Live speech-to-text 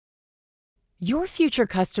Your future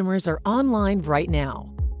customers are online right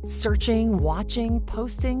now, searching, watching,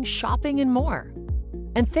 posting, shopping, and more.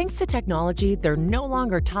 And thanks to technology, they're no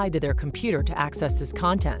longer tied to their computer to access this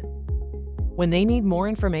content. When they need more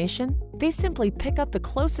information, they simply pick up the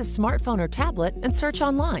closest smartphone or tablet and search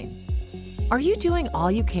online. Are you doing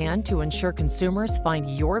all you can to ensure consumers find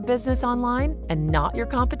your business online and not your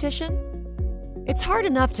competition? It's hard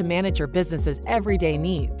enough to manage your business's everyday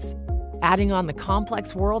needs. Adding on the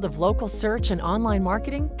complex world of local search and online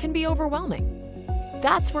marketing can be overwhelming.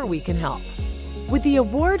 That's where we can help. With the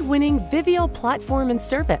award-winning Vivial platform and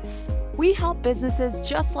service, we help businesses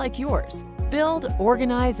just like yours build,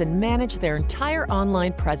 organize, and manage their entire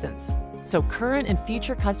online presence so current and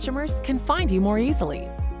future customers can find you more easily.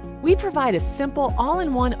 We provide a simple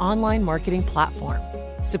all-in-one online marketing platform,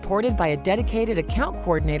 supported by a dedicated account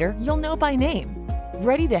coordinator you'll know by name,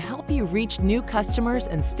 ready to help you reach new customers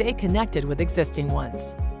and stay connected with existing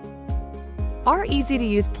ones. Our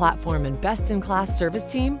easy-to-use platform and best-in-class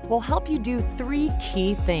service team will help you do 3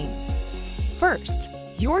 key things. First,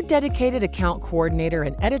 your dedicated account coordinator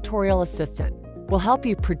and editorial assistant will help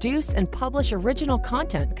you produce and publish original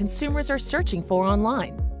content consumers are searching for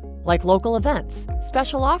online, like local events,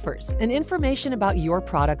 special offers, and information about your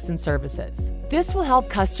products and services. This will help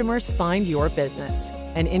customers find your business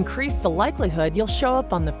and increase the likelihood you'll show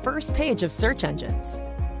up on the first page of search engines.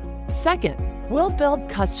 Second, we'll build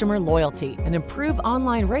customer loyalty and improve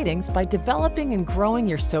online ratings by developing and growing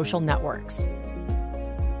your social networks.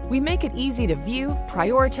 We make it easy to view,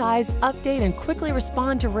 prioritize, update, and quickly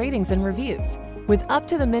respond to ratings and reviews with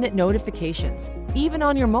up-to-the-minute notifications, even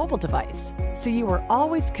on your mobile device, so you are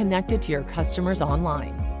always connected to your customers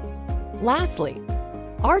online. Lastly,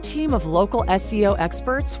 our team of local SEO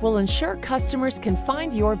experts will ensure customers can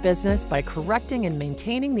find your business by correcting and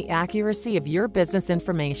maintaining the accuracy of your business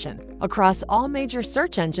information across all major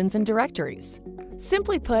search engines and directories.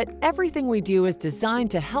 Simply put, everything we do is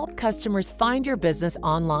designed to help customers find your business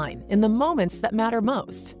online in the moments that matter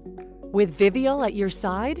most. With Vivial at your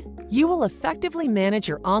side, you will effectively manage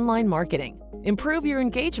your online marketing, improve your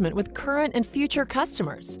engagement with current and future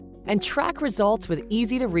customers, and track results with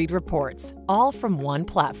easy-to-read reports, all from one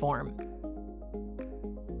platform.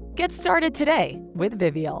 Get started today with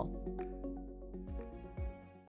Vivial.